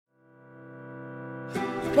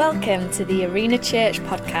Welcome to the Arena Church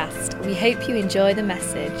podcast. We hope you enjoy the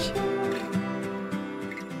message.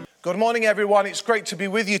 Good morning, everyone. It's great to be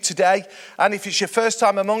with you today. And if it's your first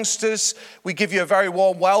time amongst us, we give you a very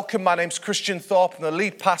warm welcome. My name's Christian Thorpe. I'm the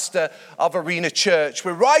lead pastor of Arena Church.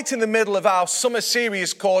 We're right in the middle of our summer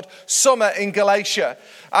series called Summer in Galatia.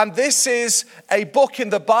 And this is a book in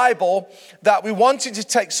the Bible that we wanted to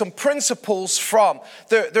take some principles from.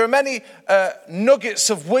 There are many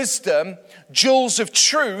nuggets of wisdom, jewels of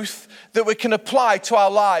truth that we can apply to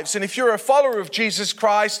our lives. And if you're a follower of Jesus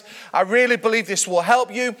Christ, I really believe this will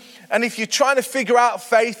help you. And if you're trying to figure out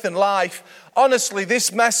faith and life, honestly,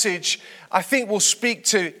 this message, I think, will speak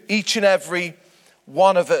to each and every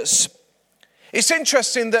one of us. It's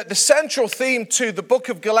interesting that the central theme to the book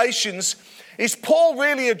of Galatians is Paul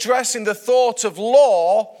really addressing the thought of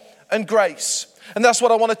law and grace. And that's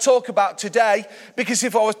what I want to talk about today, because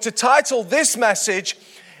if I was to title this message,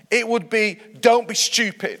 it would be, Don't Be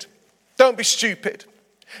Stupid. Don't be stupid.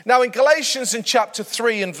 Now in Galatians in chapter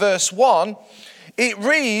 3 and verse 1, it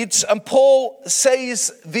reads, and Paul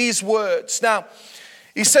says these words. Now,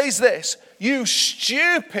 he says this, you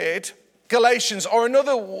stupid Galatians, or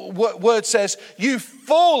another word says, you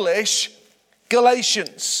foolish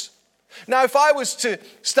Galatians. Now, if I was to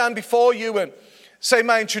stand before you and say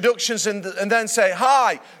my introductions and then say,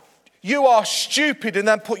 hi, you are stupid, and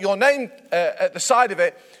then put your name at the side of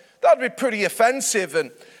it, that would be pretty offensive,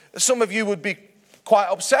 and some of you would be quite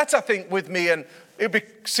upset, I think, with me, and it would be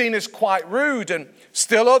seen as quite rude, and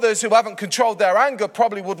still others who haven't controlled their anger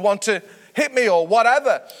probably would want to hit me or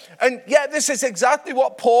whatever. And yet this is exactly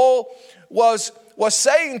what Paul was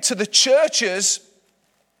saying to the churches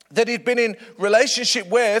that he'd been in relationship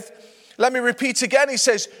with. Let me repeat again. He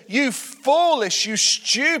says, you foolish, you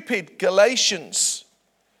stupid Galatians.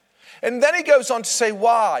 And then he goes on to say,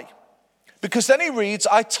 why? Because then he reads,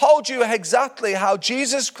 I told you exactly how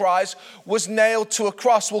Jesus Christ was nailed to a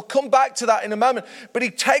cross. We'll come back to that in a moment. But he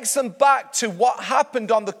takes them back to what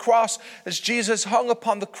happened on the cross as Jesus hung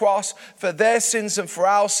upon the cross for their sins and for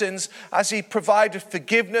our sins, as he provided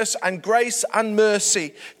forgiveness and grace and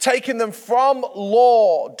mercy, taking them from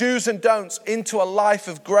law, do's and don'ts, into a life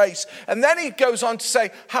of grace. And then he goes on to say,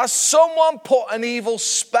 has someone put an evil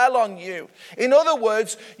spell on you? In other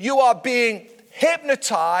words, you are being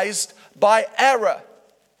hypnotized by error.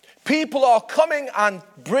 People are coming and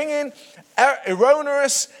bringing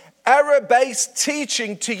erroneous, error-based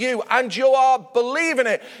teaching to you, and you are believing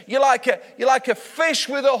it. You're like a fish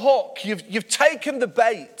with a hook. You've taken the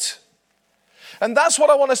bait. And that's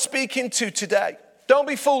what I want to speak into today. Don't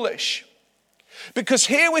be foolish. Because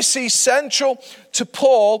here we see central to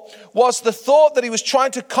Paul was the thought that he was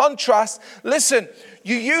trying to contrast. Listen,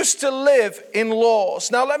 you used to live in laws.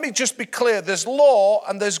 Now let me just be clear. There's law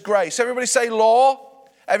and there's grace. Everybody say law.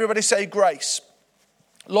 Everybody say grace.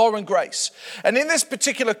 Law and grace. And in this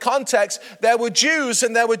particular context, there were Jews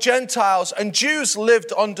and there were Gentiles. And Jews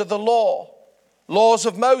lived under the law. Laws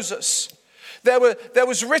of Moses. There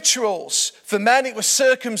was rituals. For men, it was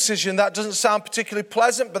circumcision. That doesn't sound particularly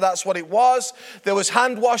pleasant, but that's what it was. There was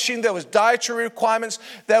hand washing. There was dietary requirements.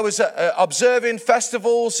 There was observing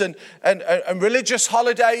festivals and religious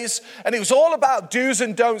holidays. And it was all about do's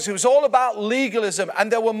and don'ts. It was all about legalism.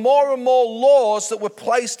 And there were more and more laws that were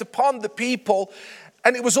placed upon the people.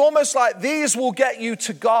 And it was almost like these will get you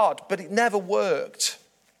to God, but it never worked.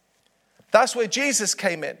 That's where Jesus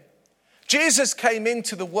came in. Jesus came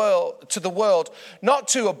into the world, not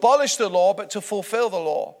to abolish the law, but to fulfill the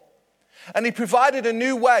law. And he provided a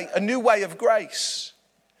new way of grace.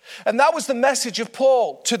 And that was the message of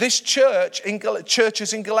Paul to this churches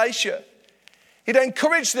in Galatia. He'd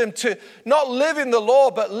encouraged them to not live in the law,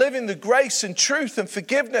 but live in the grace and truth and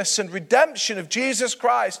forgiveness and redemption of Jesus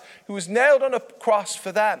Christ, who was nailed on a cross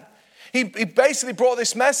for them. He basically brought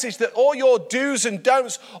this message that all your do's and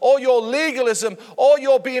don'ts, all your legalism, all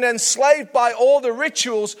your being enslaved by all the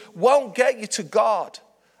rituals won't get you to God.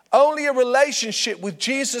 Only a relationship with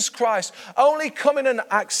Jesus Christ, only coming and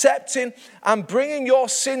accepting and bringing your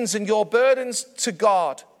sins and your burdens to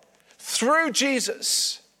God through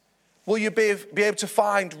Jesus will you be able to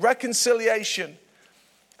find reconciliation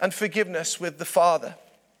and forgiveness with the Father.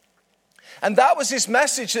 And that was his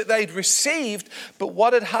message that they'd received. But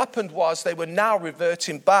what had happened was they were now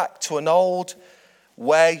reverting back to an old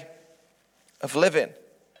way of living.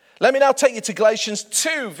 Let me now take you to Galatians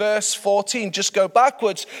 2, verse 14. Just go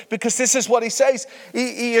backwards, because this is what he says.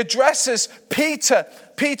 He addresses Peter.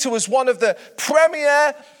 Peter was one of the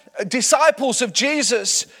premier disciples of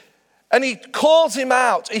Jesus. And he calls him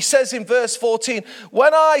out. He says in verse 14,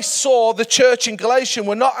 when I saw the church in Galatia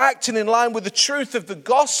were not acting in line with the truth of the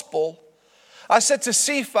gospel, I said to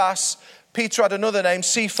Cephas, Peter had another name,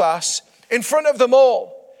 Cephas, in front of them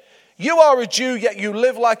all. You are a Jew, yet you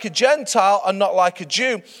live like a Gentile and not like a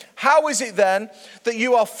Jew. How is it then that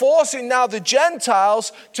you are forcing now the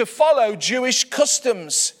Gentiles to follow Jewish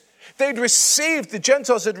customs? The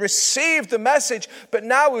Gentiles had received the message, but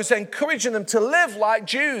now he was encouraging them to live like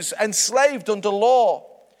Jews, enslaved under law.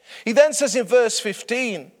 He then says in verse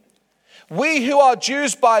 15, we who are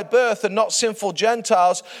Jews by birth and not sinful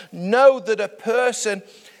Gentiles know that a person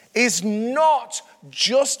is not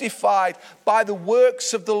justified by the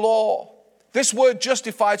works of the law. This word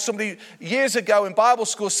justified, somebody years ago in Bible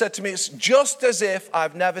school said to me, it's just as if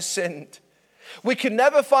I've never sinned. We can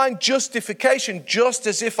never find justification just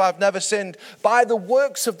as if I've never sinned by the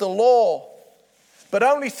works of the law, but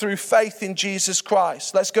only through faith in Jesus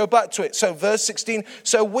Christ. Let's go back to it. So verse 16,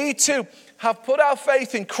 so we too have put our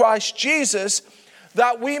faith in Christ Jesus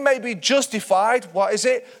that we may be justified. What is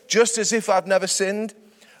it? Just as if I've never sinned.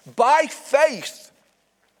 By faith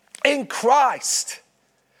in Christ.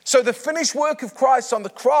 So the finished work of Christ on the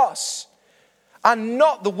cross and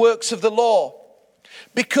not the works of the law.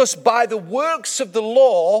 Because by the works of the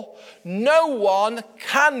law, no one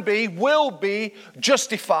will be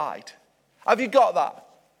justified. Have you got that?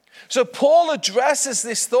 So Paul addresses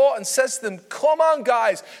this thought and says to them, come on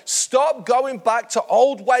guys, stop going back to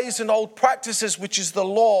old ways and old practices, which is the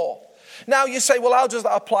law. Now you say, well, how does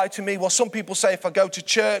that apply to me? Well, some people say if I go to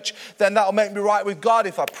church, then that'll make me right with God.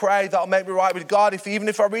 If I pray, that'll make me right with God. Even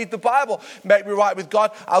if I read the Bible, make me right with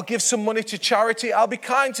God. I'll give some money to charity. I'll be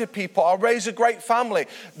kind to people. I'll raise a great family.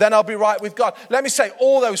 Then I'll be right with God. Let me say,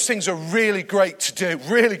 all those things are really great to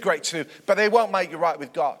do, but they won't make you right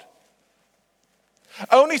with God.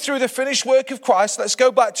 Only through the finished work of Christ. Let's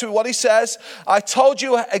go back to what he says. I told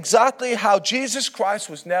you exactly how Jesus Christ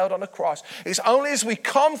was nailed on a cross. It's only as we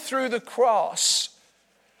come through the cross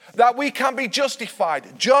that we can be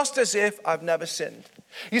justified, just as if I've never sinned.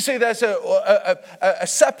 You see, there's a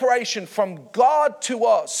separation from God to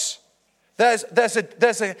us. There's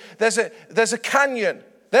a canyon.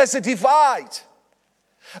 There's a divide.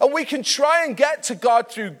 And we can try and get to God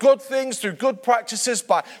through good things, through good practices,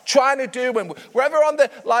 by trying to do, and wherever on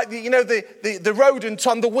the rodent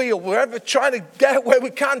on the wheel, wherever trying to get where we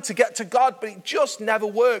can to get to God, but it just never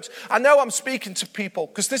works. I know I'm speaking to people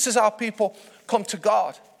because this is how people come to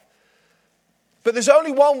God. But there's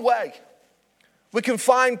only one way we can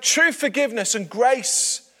find true forgiveness and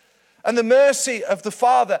grace and the mercy of the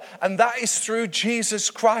Father, and that is through Jesus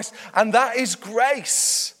Christ, and that is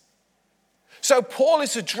grace. So Paul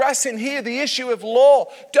is addressing here the issue of law.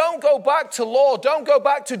 Don't go back to law. Don't go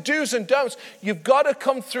back to do's and don'ts. You've got to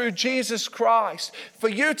come through Jesus Christ. For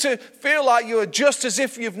you to feel like you are just as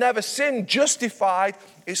if you've never sinned, justified,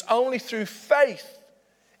 is only through faith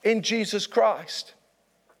in Jesus Christ.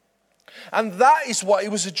 And that is what he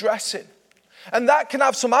was addressing. And that can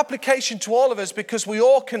have some application to all of us because we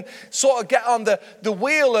all can sort of get on the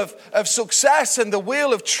wheel of success and the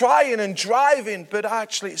wheel of trying and driving. But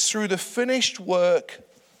actually it's through the finished work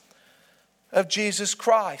of Jesus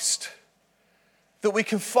Christ that we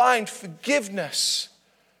can find forgiveness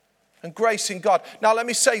and grace in God. Now let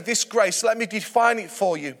me say this grace, let me define it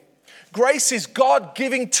for you. Grace is God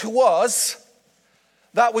giving to us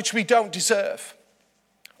that which we don't deserve.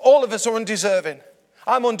 All of us are undeserving.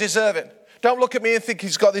 I'm undeserving. Don't look at me and think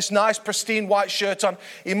he's got this nice, pristine white shirt on.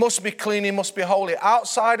 He must be clean. He must be holy.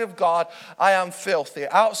 Outside of God, I am filthy.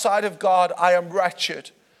 Outside of God, I am wretched.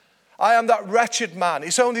 I am that wretched man.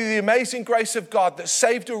 It's only the amazing grace of God that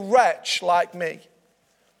saved a wretch like me.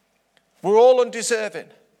 We're all undeserving.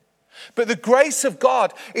 But the grace of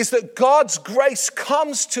God is that God's grace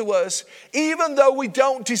comes to us even though we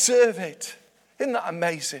don't deserve it. Isn't that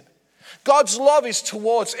amazing? God's love is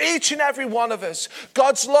towards each and every one of us.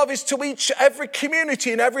 God's love is to every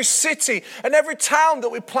community and every city and every town that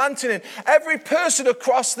we're planting in. Every person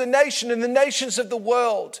across the nation and the nations of the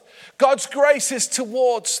world. God's grace is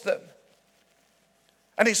towards them.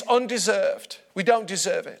 And it's undeserved. We don't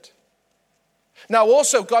deserve it. Now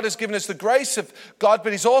also God has given us the grace of God,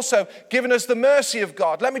 but he's also given us the mercy of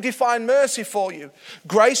God. Let me define mercy for you.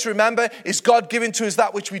 Grace, remember, is God giving to us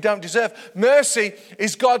that which we don't deserve. Mercy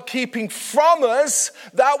is God keeping from us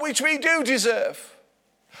that which we do deserve.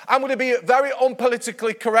 I'm going to be very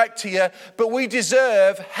unpolitically correct here, but we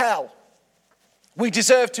deserve hell. We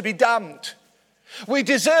deserve to be damned. We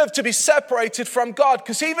deserve to be separated from God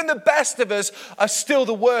because even the best of us are still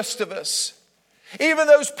the worst of us. Even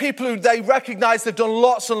those people who they recognize they've done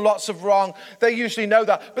lots and lots of wrong, they usually know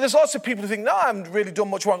that. But there's lots of people who think, no, I haven't really done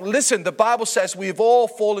much wrong. Listen, the Bible says we've all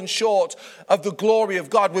fallen short of the glory of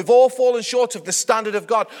God. We've all fallen short of the standard of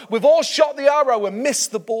God. We've all shot the arrow and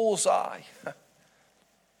missed the bullseye.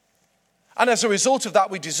 And as a result of that,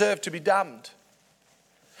 we deserve to be damned.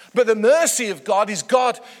 But the mercy of God is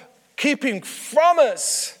God keeping from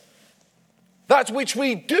us that which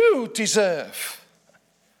we do deserve.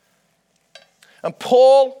 And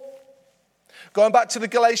Paul, going back to the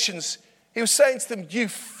Galatians, he was saying to them, you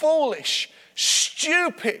foolish,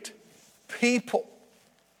 stupid people.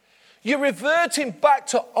 You're reverting back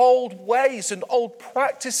to old ways and old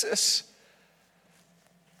practices.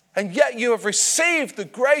 And yet you have received the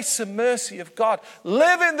grace and mercy of God.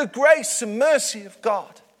 Live in the grace and mercy of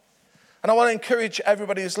God. And I want to encourage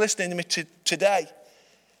everybody who's listening to me today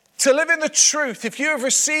to live in the truth. If you have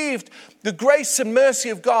received the grace and mercy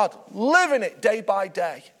of God, live in it day by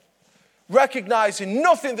day. Recognizing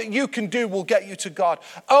nothing that you can do will get you to God.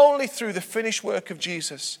 Only through the finished work of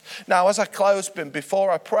Jesus. Now, as I close,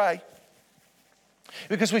 before I pray,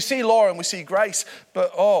 because we see law and we see grace,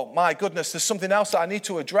 but oh my goodness, there's something else that I need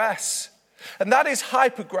to address. And that is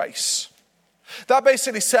hyper grace. That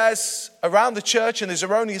basically says around the church, and there's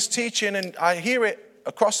erroneous teaching, and I hear it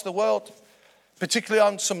across the world, particularly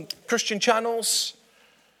on some Christian channels,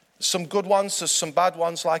 some good ones, there's some bad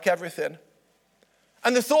ones, like everything.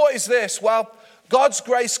 And the thought is this, well, God's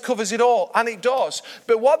grace covers it all, and it does.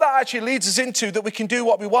 But what that actually leads us into, that we can do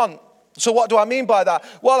what we want. So what do I mean by that?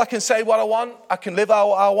 Well, I can say what I want. I can live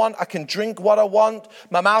how I want. I can drink what I want.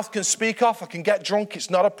 My mouth can speak off. I can get drunk. It's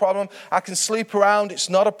not a problem. I can sleep around. It's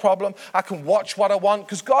not a problem. I can watch what I want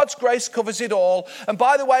because God's grace covers it all. And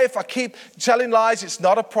by the way, if I keep telling lies, it's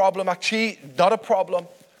not a problem. I cheat, not a problem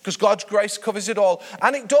because God's grace covers it all.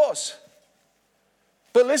 And it does.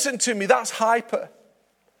 But listen to me, that's hyper.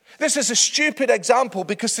 This is a stupid example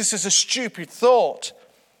because this is a stupid thought.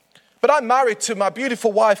 But I'm married to my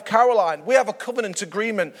beautiful wife, Caroline. We have a covenant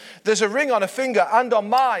agreement. There's a ring on her finger and on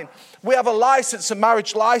mine. We have a license, a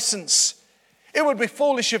marriage license. It would be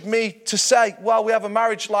foolish of me to say, well, we have a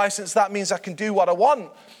marriage license. That means I can do what I want.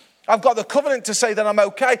 I've got the covenant to say that I'm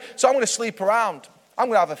okay. So I'm going to sleep around. I'm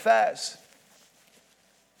going to have affairs.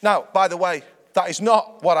 Now, by the way, that is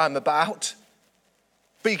not what I'm about.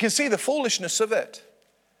 But you can see the foolishness of it.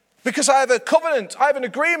 Because I have a covenant. I have an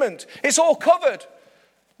agreement. It's all covered.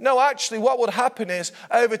 No, actually, what would happen is,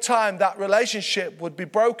 over time, that relationship would be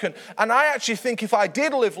broken. And I actually think if I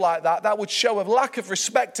did live like that, that would show a lack of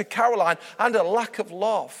respect to Caroline and a lack of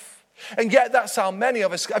love. And yet, that's how many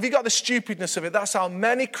of us, have you got the stupidness of it? That's how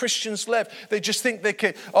many Christians live. They just think they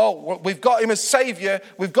can, we've got him as Savior,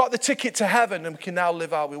 we've got the ticket to heaven, and we can now live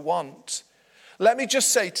how we want. Let me just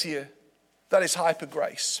say to you, that is hyper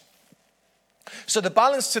grace. So the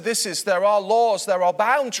balance to this is there are laws, there are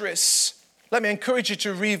boundaries. Let me encourage you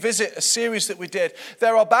to revisit a series that we did.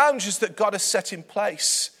 There are boundaries that God has set in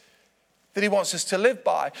place that he wants us to live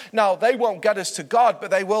by. Now, they won't get us to God,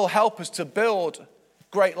 but they will help us to build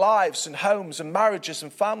great lives and homes and marriages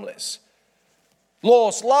and families.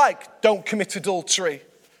 Laws like don't commit adultery.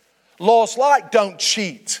 Laws like don't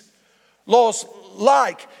cheat. Laws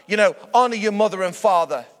like, honor your mother and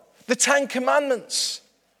father. The 10 Commandments.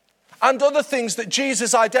 And other things that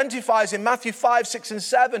Jesus identifies in Matthew 5, 6, and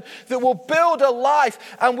 7 that will build a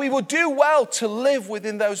life, and we will do well to live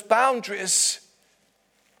within those boundaries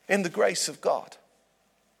in the grace of God.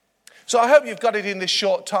 So I hope you've got it in this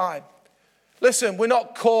short time. Listen, we're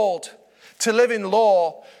not called to live in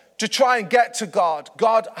law to try and get to God.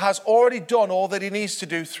 God has already done all that he needs to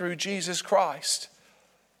do through Jesus Christ.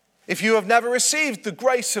 If you have never received the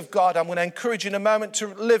grace of God, I'm going to encourage you in a moment to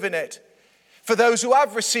live in it. For those who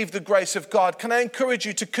have received the grace of God, can I encourage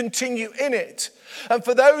you to continue in it? And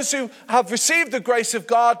for those who have received the grace of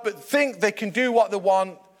God but think they can do what they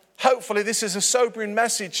want, hopefully this is a sobering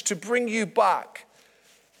message to bring you back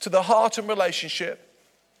to the heart and relationship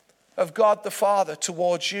of God the Father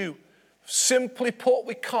towards you. Simply put,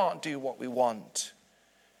 we can't do what we want.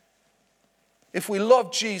 If we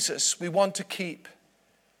love Jesus, we want to keep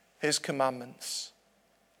his commandments.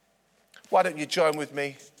 Why don't you join with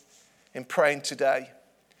me in praying today?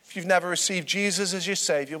 If you've never received Jesus as your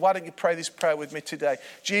Savior, why don't you pray this prayer with me today?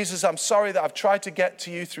 Jesus, I'm sorry that I've tried to get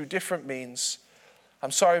to you through different means.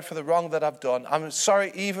 I'm sorry for the wrong that I've done. I'm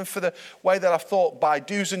sorry even for the way that I've thought by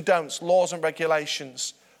do's and don'ts, laws and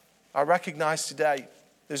regulations. I recognize today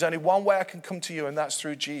there's only one way I can come to you, and that's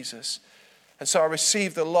through Jesus. And so I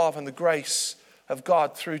receive the love and the grace of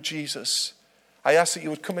God through Jesus. I ask that you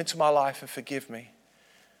would come into my life and forgive me.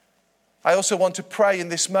 I also want to pray in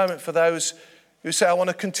this moment for those who say, I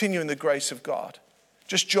want to continue in the grace of God.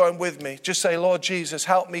 Just join with me. Just say, Lord Jesus,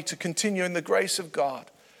 help me to continue in the grace of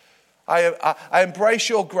God. I embrace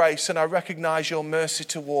your grace and I recognize your mercy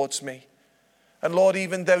towards me. And Lord,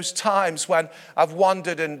 even those times when I've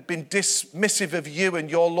wandered and been dismissive of you and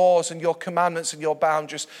your laws and your commandments and your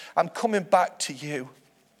boundaries, I'm coming back to you.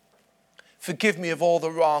 Forgive me of all the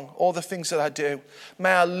wrong, all the things that I do.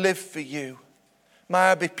 May I live for you. May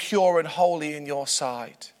I be pure and holy in your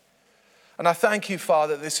sight. And I thank you,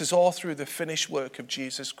 Father, this is all through the finished work of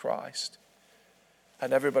Jesus Christ.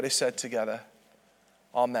 And everybody said together,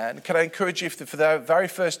 Amen. Can I encourage you, if for the very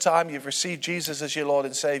first time you've received Jesus as your Lord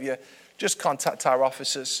and Savior, just contact our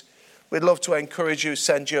officers. We'd love to encourage you,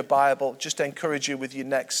 send you a Bible, just encourage you with your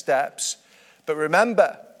next steps. But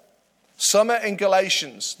remember, summer in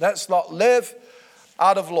Galatians, let's not live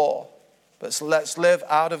out of law, but let's live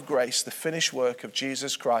out of grace, the finished work of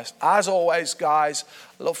Jesus Christ. As always, guys,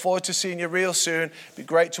 I look forward to seeing you real soon. It'd be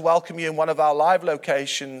great to welcome you in one of our live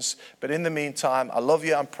locations. But in the meantime, I love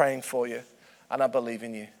you, I'm praying for you, and I believe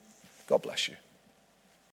in you. God bless you.